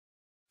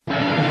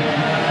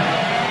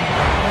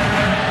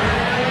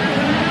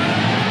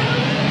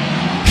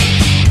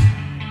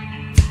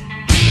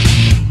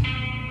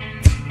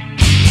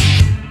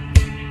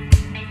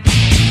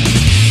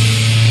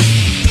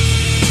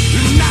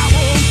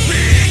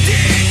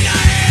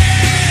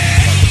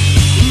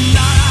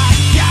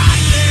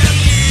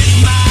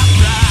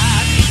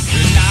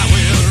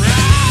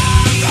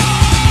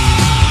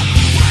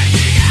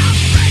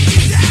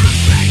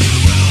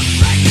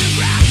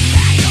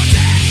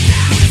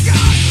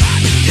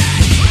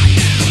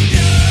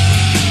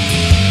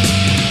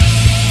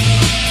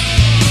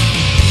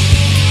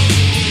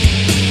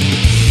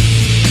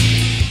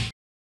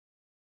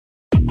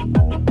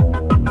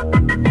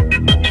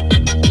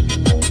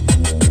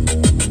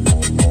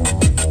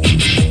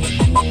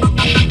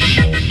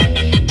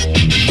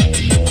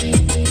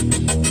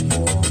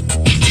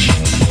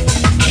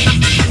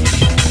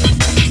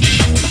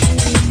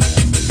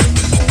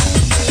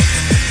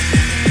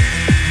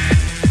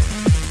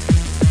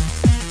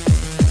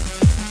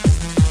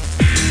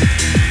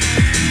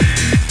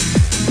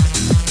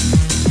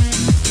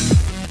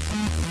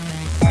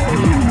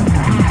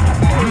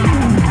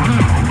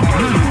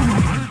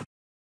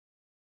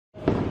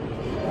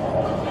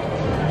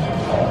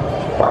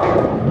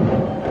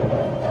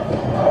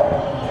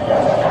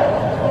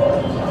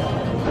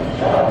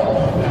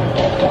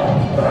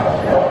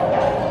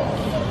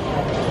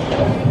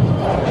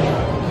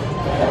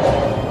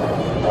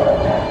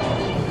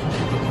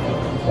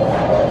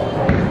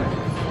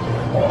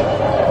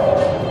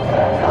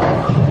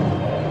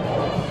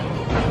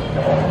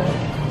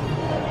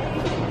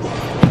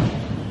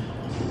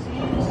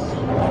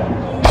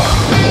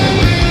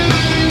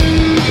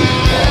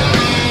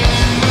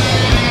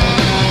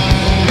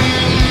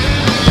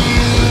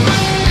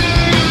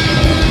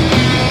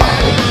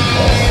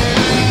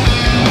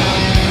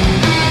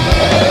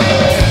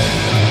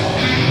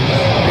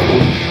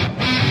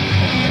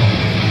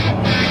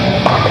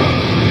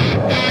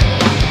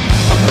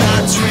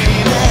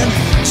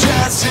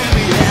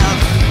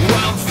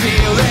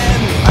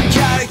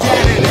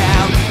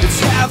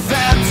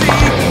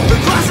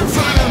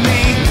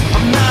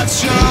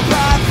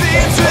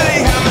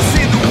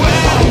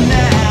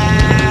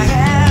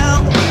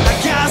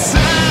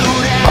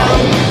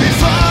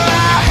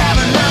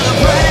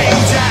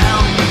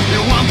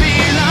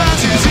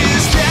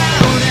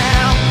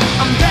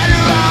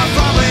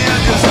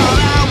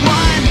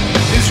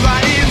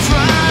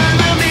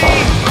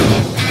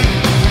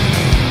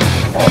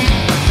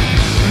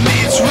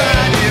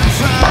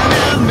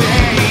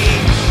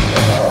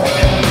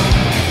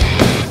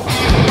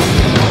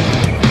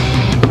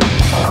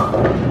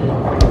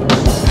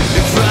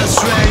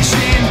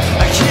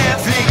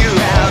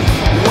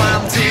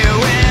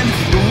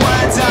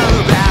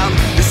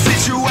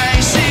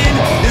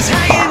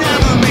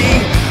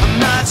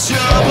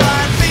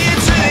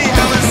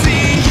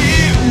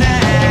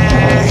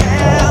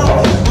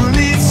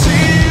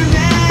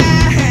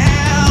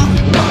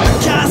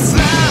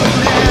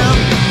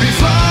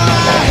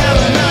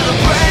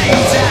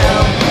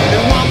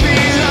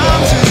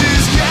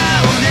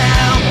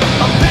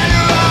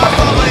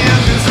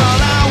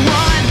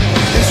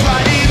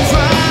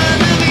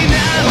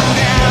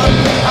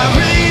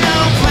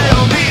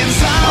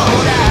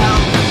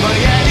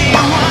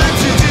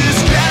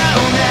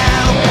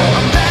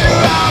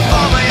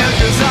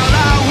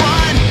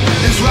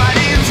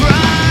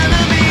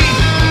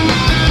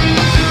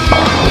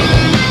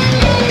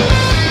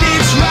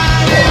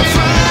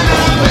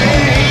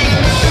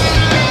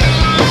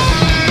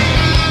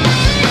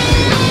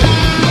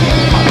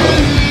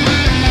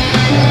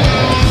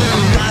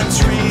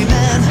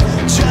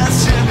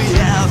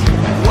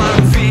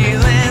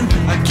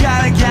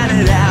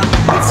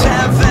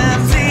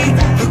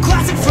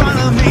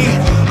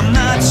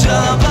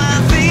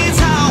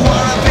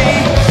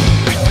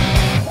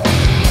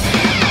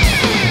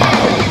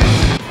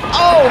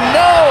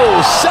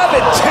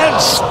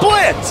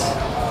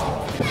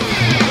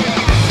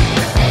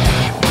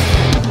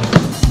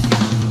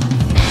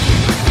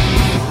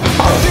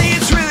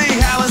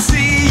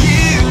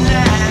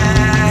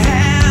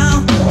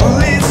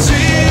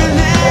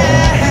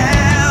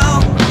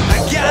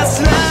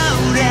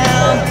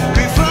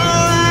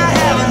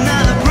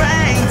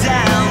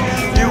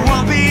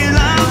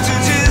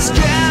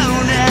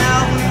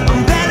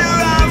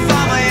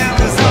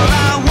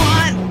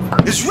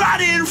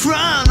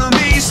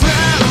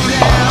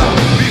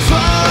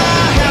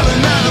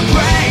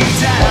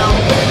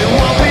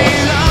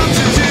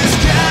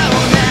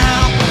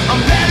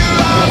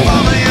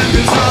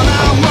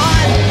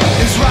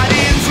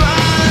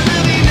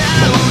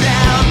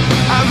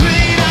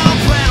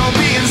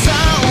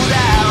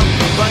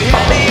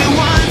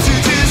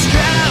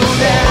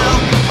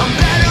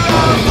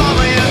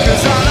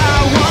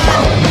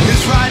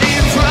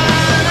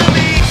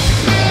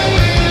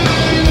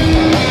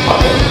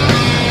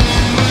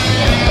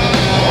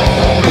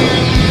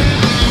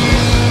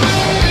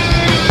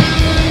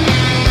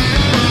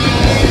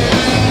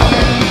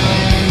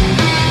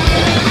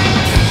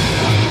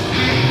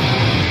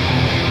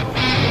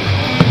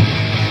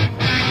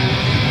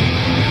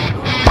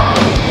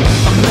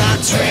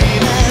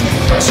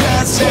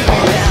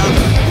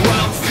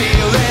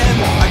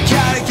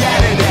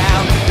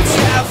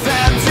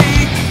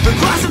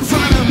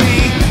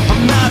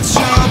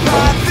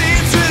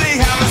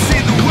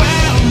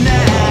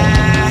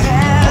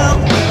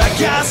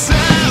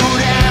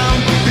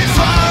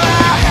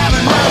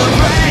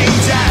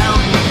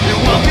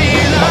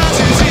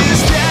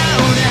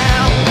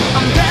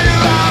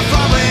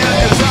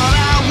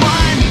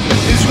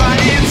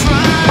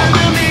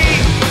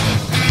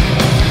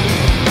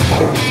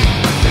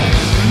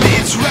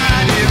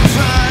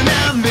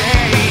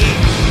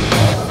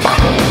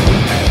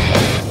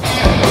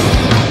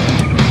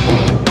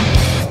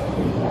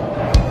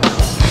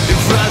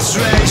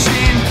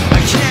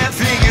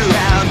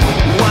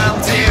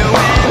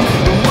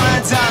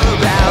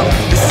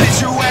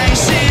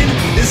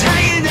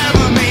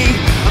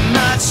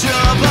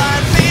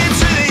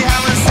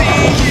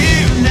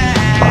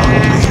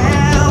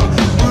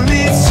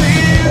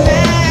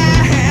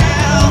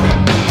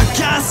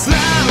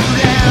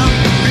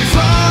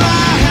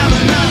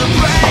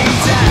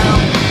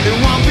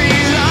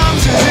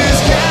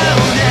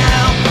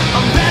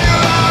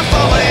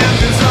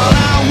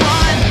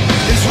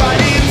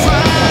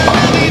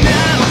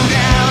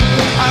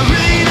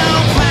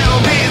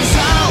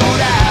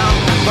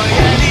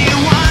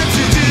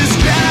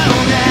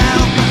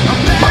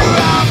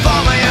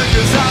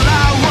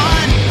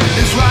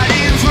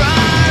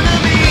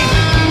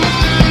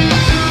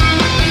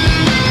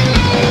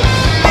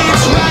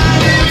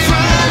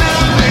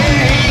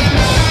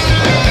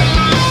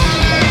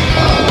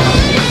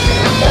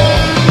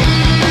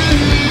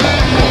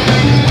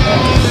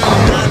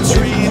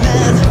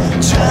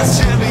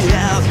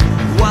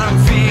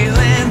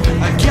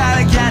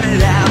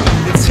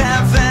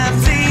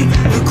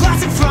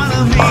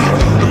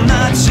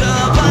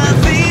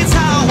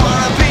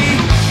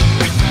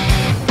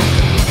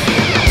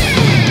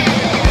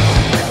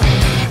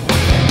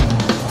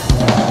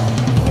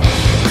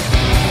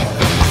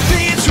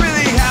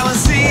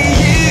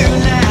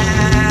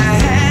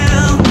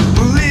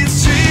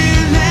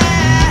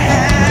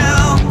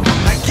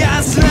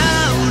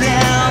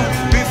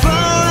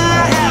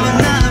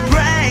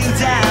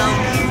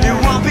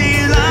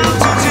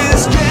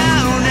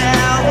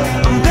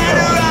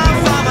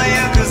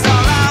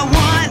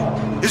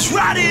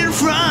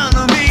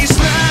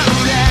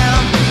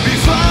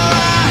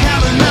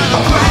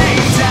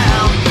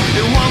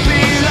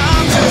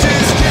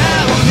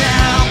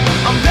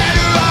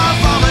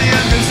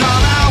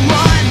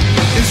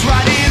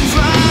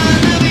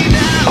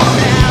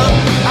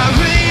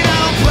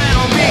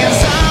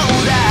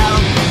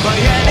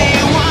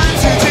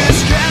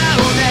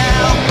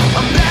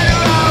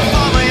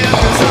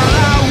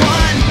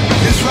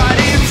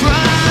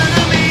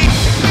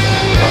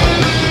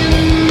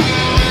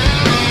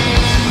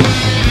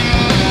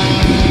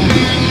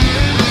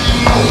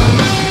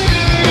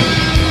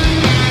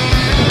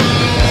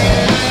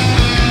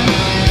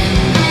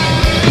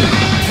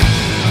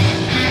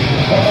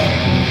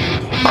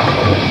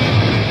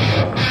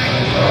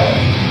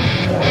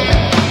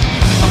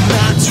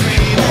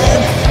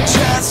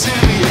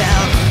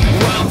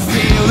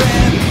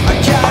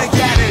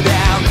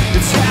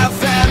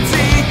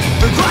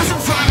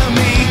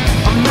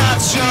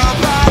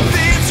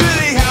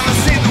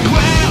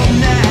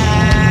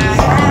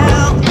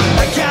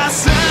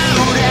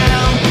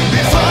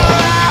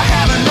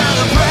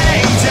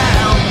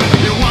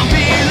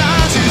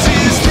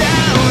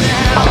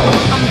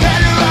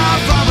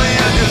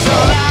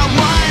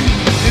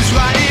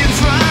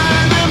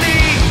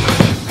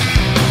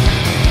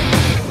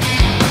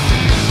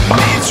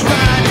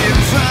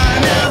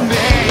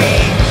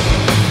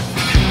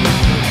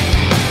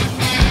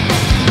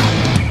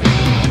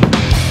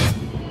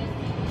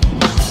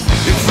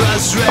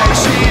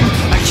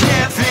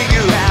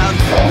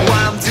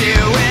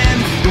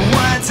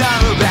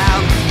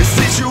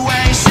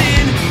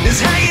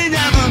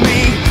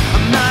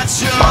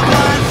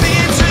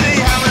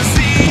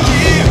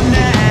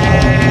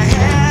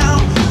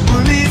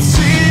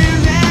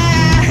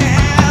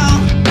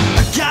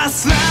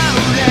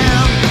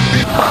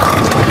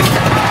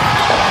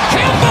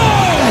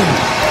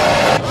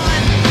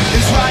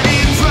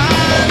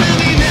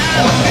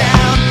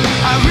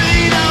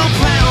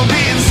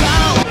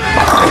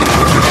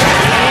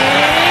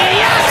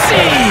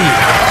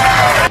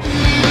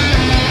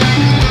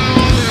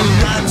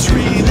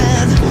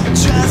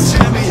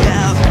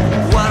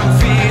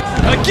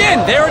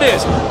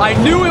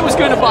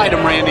bite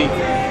him, Randy.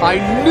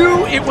 I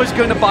knew it was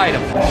going to bite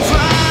him.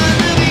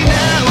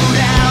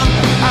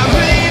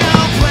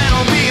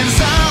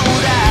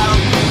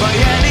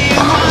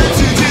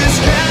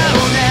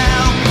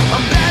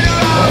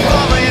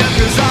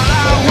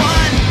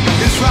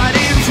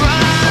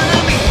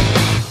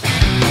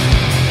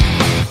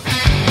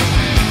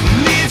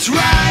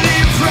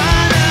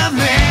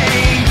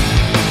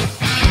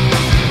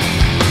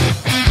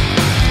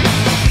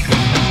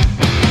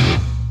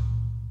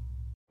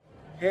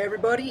 Hey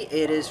everybody,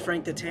 it is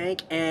Frank the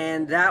Tank,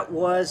 and that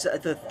was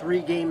the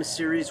 3-game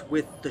series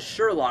with the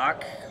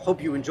Sherlock.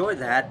 Hope you enjoyed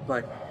that,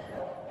 but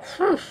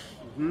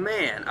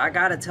man, I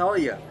gotta tell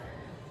you,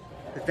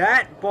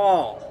 that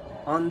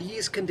ball on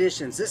these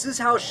conditions, this is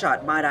house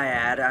shot, might I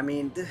add. I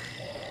mean,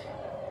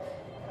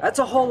 that's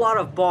a whole lot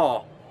of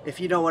ball, if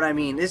you know what I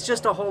mean. It's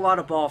just a whole lot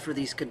of ball for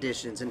these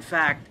conditions. In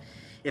fact,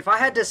 if I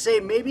had to say,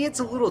 maybe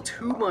it's a little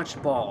too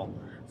much ball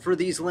for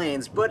these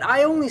lanes, but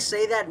I only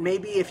say that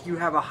maybe if you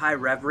have a high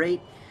rev rate.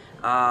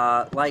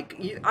 I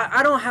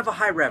don't have a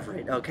high rev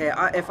rate, okay?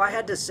 If I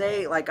had to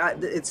say,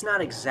 it's not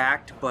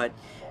exact, but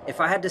if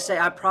I had to say,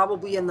 I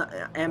probably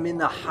am in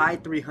the high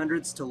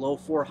 300s to low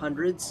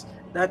 400s.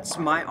 That's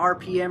my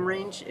RPM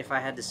range, if I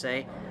had to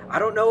say. I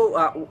don't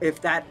know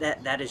if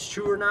that is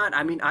true or not.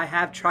 I mean, I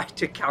have tried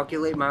to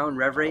calculate my own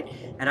rev rate,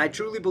 and I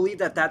truly believe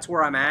that that's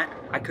where I'm at.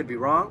 I could be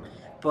wrong,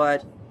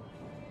 but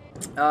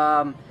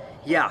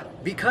yeah,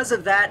 because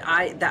of that,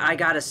 I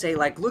gotta say,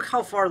 like, look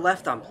how far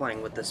left I'm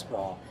playing with this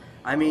ball.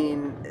 I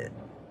mean,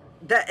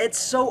 that it's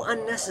so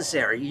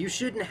unnecessary. You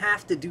shouldn't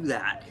have to do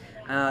that.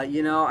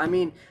 You know, I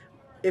mean,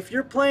 if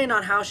you're playing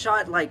on house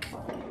shot, like,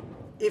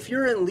 if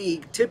you're in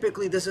league,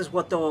 typically this is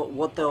what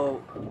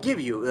they'll give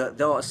you.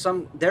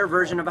 Their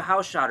version of a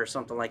house shot or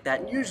something like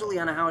that. And usually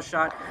on a house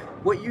shot,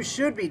 what you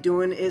should be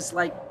doing is,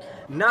 like,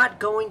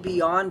 not going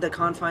beyond the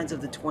confines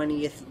of the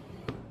 20th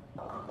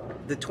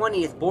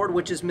board,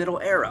 which is middle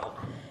arrow.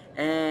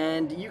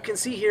 And you can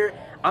see here,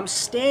 I'm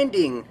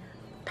standing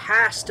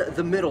past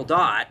the middle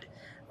dot,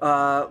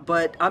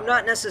 but I'm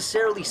not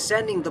necessarily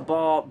sending the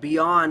ball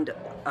beyond,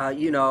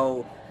 you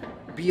know,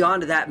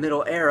 beyond that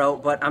middle arrow,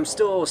 but I'm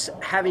still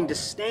having to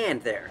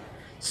stand there.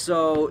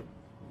 So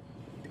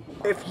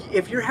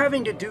if you're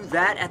having to do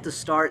that at the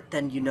start,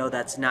 then you know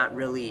that's not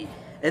really,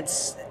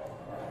 it's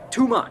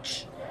too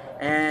much.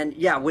 And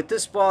yeah, with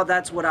this ball,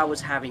 that's what I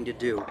was having to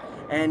do.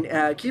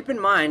 And keep in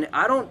mind,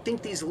 I don't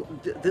think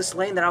this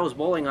lane that I was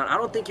bowling on, I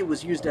don't think it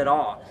was used at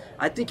all.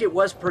 I think it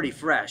was pretty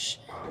fresh.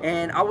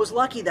 And I was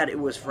lucky that it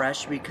was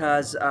fresh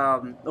because,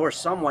 or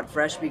somewhat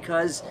fresh,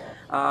 because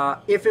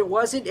if it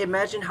wasn't,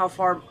 imagine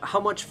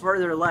how much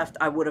further left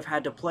I would have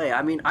had to play.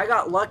 I mean, I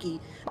got lucky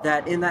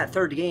that in that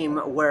third game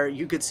where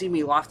you could see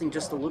me lofting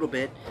just a little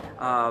bit,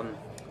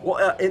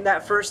 well, in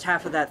that first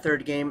half of that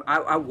third game,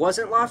 I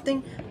wasn't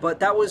lofting,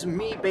 but that was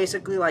me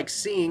basically like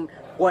seeing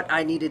what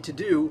I needed to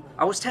do.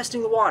 I was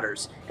testing the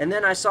waters, and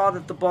then I saw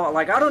that the ball,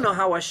 like, I don't know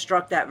how I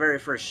struck that very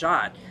first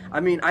shot.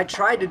 I mean, I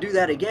tried to do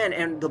that again,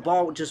 and the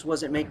ball just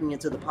wasn't making it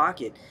to the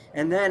pocket.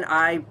 And then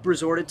I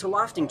resorted to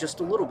lofting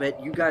just a little bit.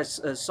 You guys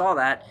saw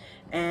that,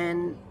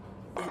 and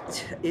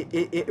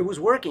it was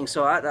working.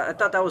 So I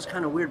thought that was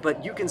kind of weird,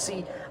 but you can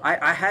see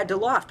I had to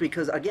loft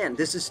because, again,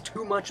 this is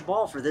too much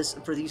ball for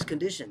these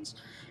conditions.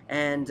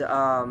 And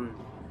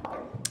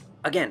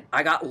again,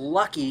 I got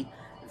lucky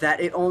that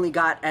it only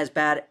got as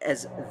bad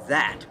as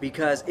that,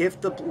 because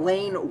if the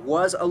lane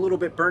was a little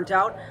bit burnt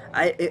out,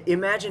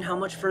 imagine how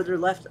much further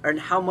left and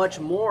how much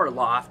more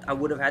loft I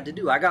would have had to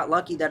do. I got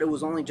lucky that it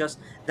was only just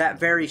that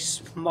very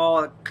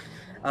small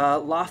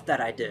loft that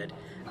I did.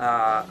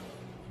 I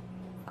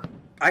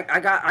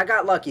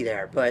got lucky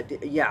there,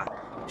 but yeah,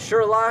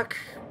 Sherlock,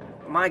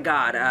 my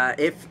God,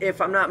 if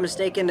I'm not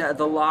mistaken,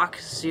 the Lock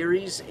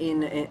series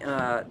in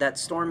that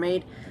Storm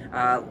made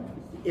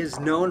is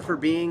known for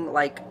being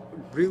like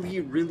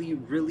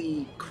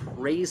really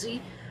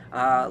crazy.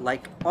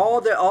 Like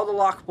all the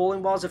Lock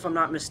bowling balls, if I'm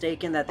not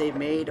mistaken, that they've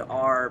made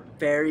are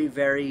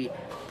very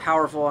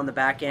powerful on the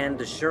back end.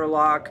 The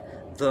Sherlock,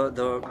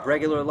 the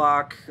regular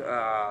Lock,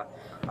 I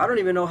don't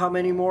even know how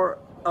many more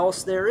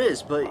else there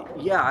is,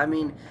 but yeah, I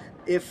mean,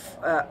 if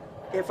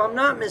I'm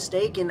not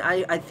mistaken,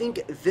 I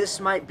think this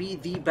might be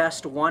the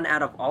best one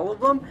out of all of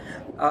them,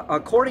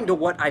 according to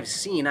what I've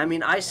seen. I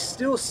mean, I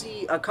still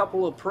see a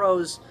couple of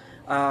pros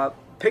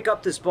pick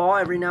up this ball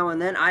every now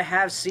and then. I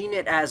have seen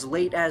it as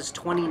late as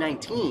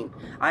 2019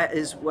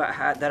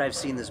 that I've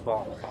seen this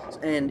ball,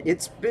 and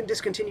it's been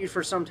discontinued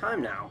for some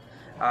time now.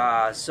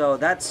 So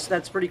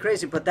that's pretty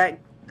crazy, but that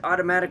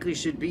automatically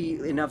should be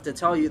enough to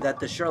tell you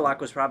that the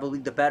Sherlock was probably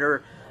the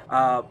better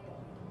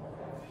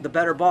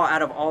ball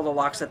out of all the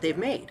Locks that they've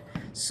made.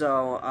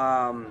 So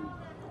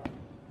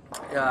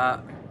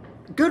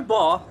good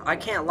ball, I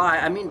can't lie.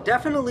 I mean,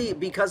 definitely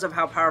because of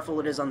how powerful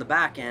it is on the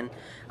back end,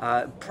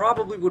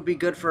 probably would be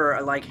good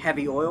for like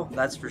heavy oil,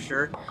 that's for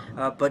sure.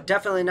 But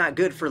definitely not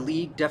good for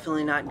league,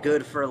 definitely not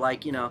good for,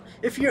 like, you know,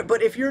 if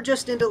you're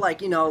just into,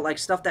 like, you know, like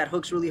stuff that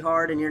hooks really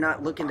hard and you're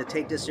not looking to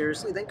take this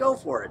seriously, then go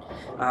for it.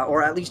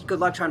 Or at least good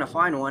luck trying to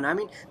find one. I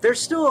mean,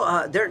 there's still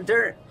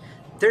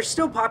they're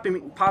still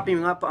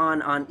popping up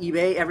on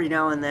eBay every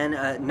now and then.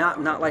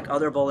 Not like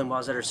other bowling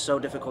balls that are so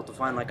difficult to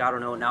find, like, I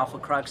don't know, an Alpha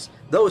Crux.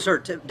 Those are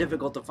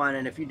difficult to find,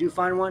 and if you do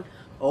find one,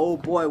 oh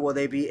boy, will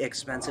they be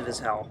expensive as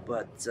hell.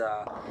 But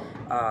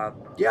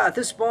yeah,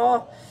 this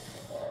ball,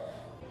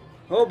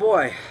 oh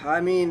boy, I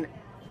mean,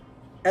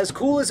 as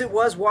cool as it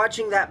was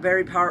watching that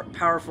very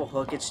powerful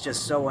hook, it's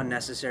just so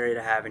unnecessary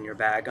to have in your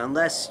bag,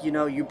 unless, you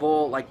know, you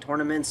bowl like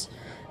tournaments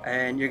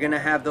and you're gonna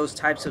have those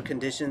types of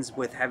conditions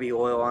with heavy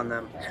oil on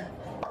them.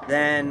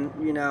 Then,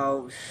 you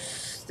know,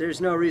 there's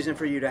no reason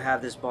for you to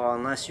have this ball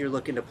unless you're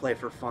looking to play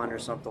for fun or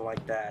something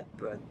like that.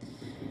 But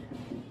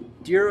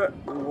dear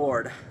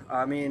Lord,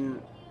 I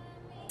mean,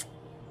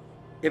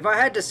 if I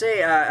had to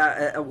say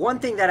one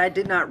thing that I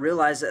did not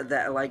realize,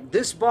 that like,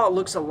 this ball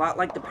looks a lot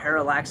like the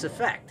parallax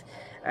effect,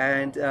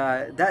 and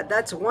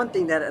that's one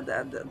thing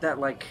that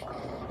like,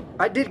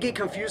 I did get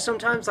confused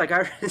sometimes. Like,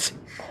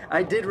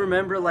 I did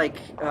remember, like,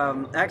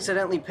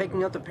 accidentally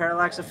picking up the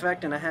parallax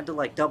effect, and I had to,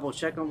 like, double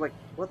check. I'm like,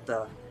 what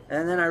the?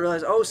 And then I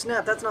realized, oh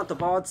snap, that's not the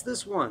ball, it's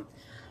this one.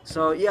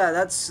 So yeah,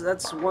 that's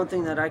one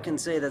thing that I can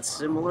say that's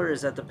similar,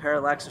 is that the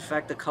parallax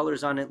effect, the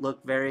colors on it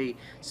look very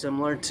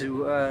similar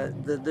to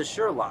the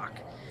Sherlock.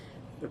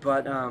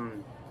 But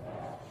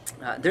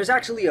there's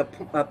actually a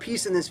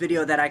piece in this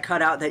video that I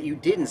cut out that you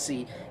didn't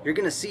see. You're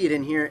gonna see it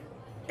in here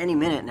any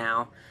minute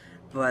now.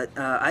 But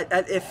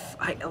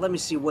let me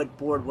see, what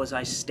board was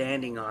I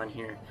standing on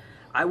here?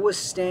 I was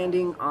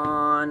standing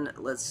on,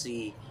 let's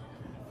see,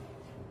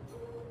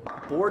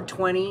 board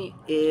 20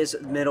 is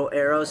middle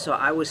arrow, so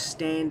I was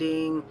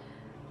standing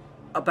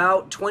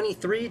about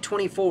 23,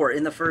 24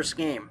 in the first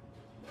game.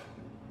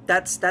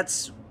 That's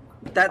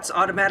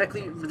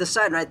automatically the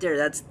sign right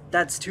there.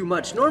 That's too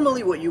much.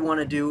 Normally what you want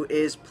to do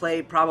is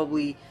play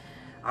probably,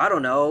 I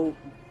don't know,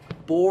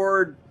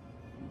 board,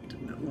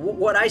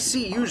 what I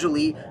see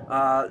usually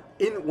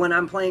when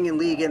I'm playing in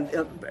league, and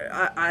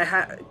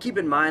keep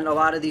in mind, a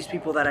lot of these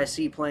people that I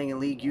see playing in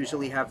league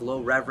usually have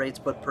low rev rates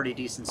but pretty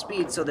decent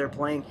speed, so they're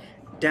playing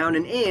down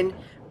and in,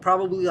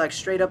 probably like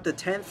straight up the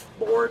 10th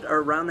board or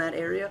around that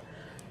area.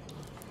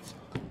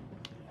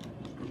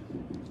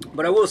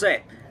 But I will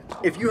say,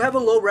 if you have a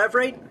low rev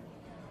rate,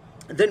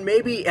 then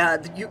maybe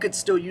you could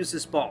still use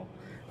this ball.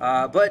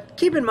 But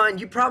keep in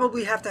mind, you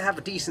probably have to have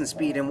a decent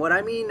speed, and what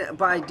I mean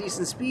by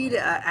decent speed,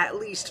 at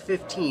least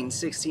 15,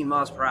 16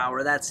 miles per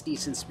hour. That's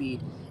decent speed,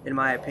 in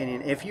my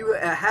opinion. If you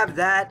have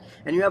that,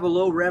 and you have a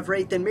low rev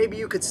rate, then maybe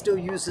you could still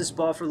use this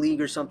ball for league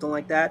or something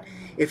like that,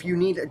 if you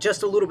need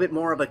just a little bit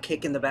more of a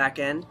kick in the back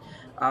end.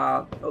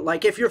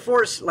 Like if you're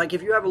forced, like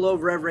if you have a low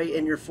rev rate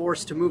and you're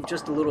forced to move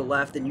just a little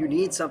left, and you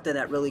need something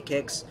that really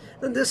kicks,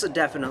 then this would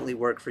definitely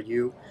work for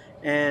you.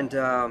 And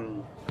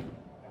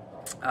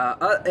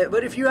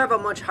but if you have a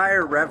much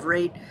higher rev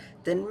rate,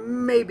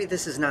 then maybe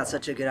this is not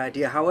such a good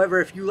idea. However,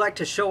 if you like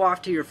to show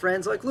off to your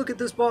friends, like, look at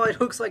this ball, it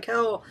hooks like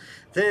hell,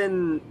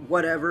 then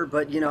whatever.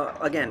 But, you know,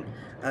 again,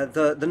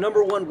 the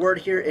number one word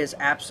here is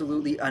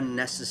absolutely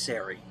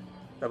unnecessary.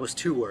 That was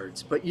 2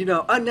 words, but, you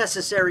know,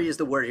 unnecessary is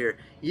the word here.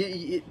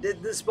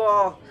 This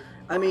ball,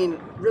 I mean,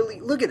 really,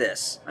 look at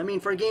this. I mean,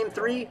 for game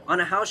 3 on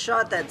a house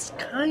shot, that's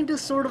kind of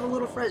sort of a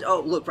little fresh.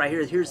 Oh, look right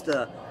here. Here's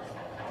the...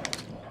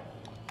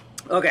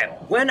 Okay,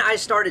 when I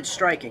started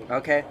striking,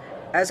 okay,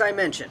 as I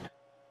mentioned,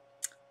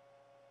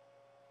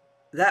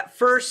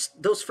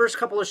 those first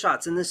couple of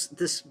shots in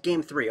this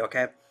game 3,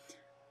 okay,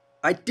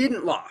 I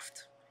didn't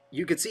loft.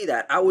 You could see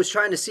that. I was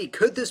trying to see,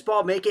 could this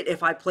ball make it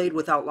if I played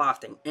without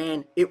lofting?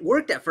 And it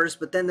worked at first,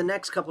 but then the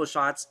next couple of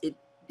shots, it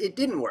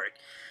didn't work.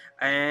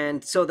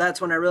 And so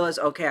that's when I realized,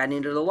 okay, I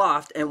needed a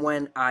loft. And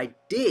when I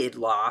did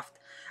loft,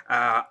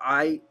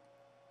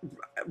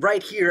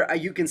 right here,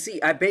 you can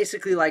see I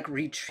basically like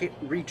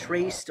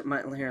retraced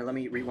my, here, let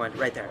me rewind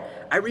right there.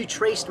 I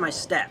retraced my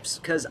steps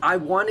because I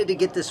wanted to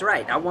get this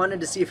right. I wanted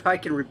to see if I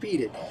can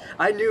repeat it.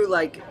 I knew,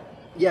 like,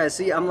 yeah,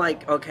 see, I'm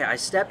like, okay, I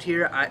stepped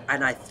here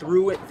and I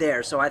threw it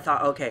there. So I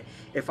thought, okay,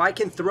 if I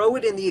can throw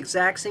it in the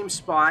exact same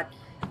spot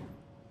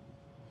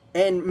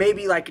and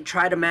maybe like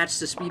try to match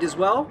the speed as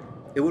well,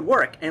 it would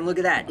work. And look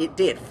at that, it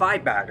did,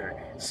 5-bagger.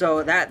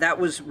 So that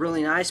was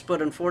really nice,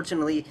 but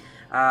unfortunately,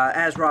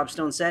 as Rob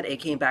Stone said,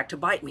 it came back to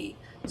bite me.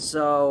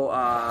 So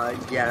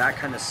yeah, that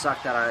kind of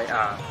sucked.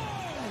 That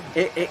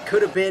it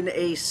could have been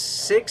a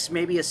 6,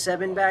 maybe a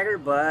 7-bagger,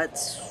 but,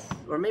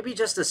 or maybe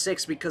just a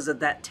 6 because of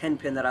that 10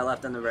 pin that I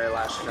left on the very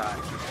last shot.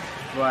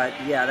 But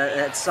yeah,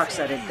 that sucks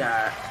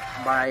that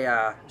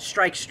my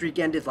strike streak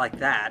ended like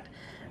that.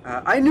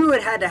 I knew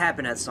it had to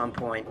happen at some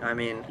point. I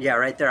mean, yeah,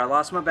 right there, I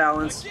lost my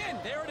balance. Again,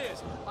 there it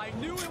is. I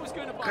knew it was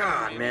going to bite.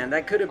 God, man,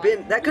 that could have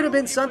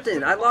been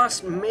something. I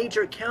lost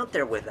major count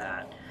there with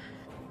that.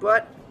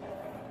 But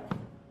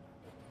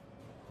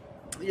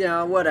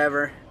yeah,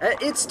 whatever.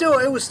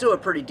 It was still a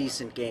pretty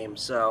decent game.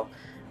 So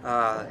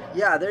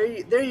yeah, there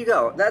you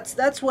go.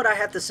 That's what I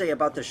have to say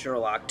about the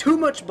Sherlock. Too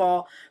much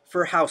ball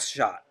for house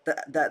shot.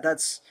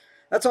 That's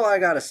all I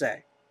gotta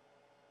say.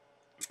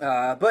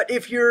 But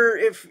if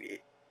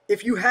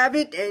if you have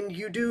it and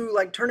you do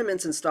like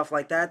tournaments and stuff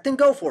like that, then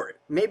go for it.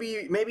 Maybe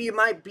it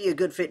might be a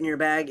good fit in your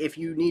bag if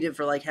you need it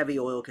for like heavy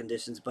oil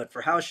conditions, but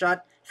for house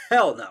shot,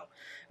 hell no.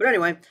 But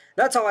anyway,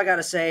 that's all I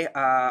gotta say.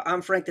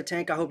 I'm Frank the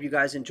Tank. I hope you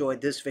guys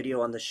enjoyed this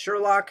video on the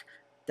Sherlock.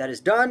 That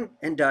is done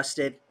and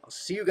dusted. I'll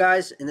see you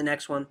guys in the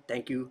next one.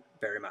 Thank you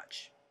very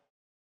much.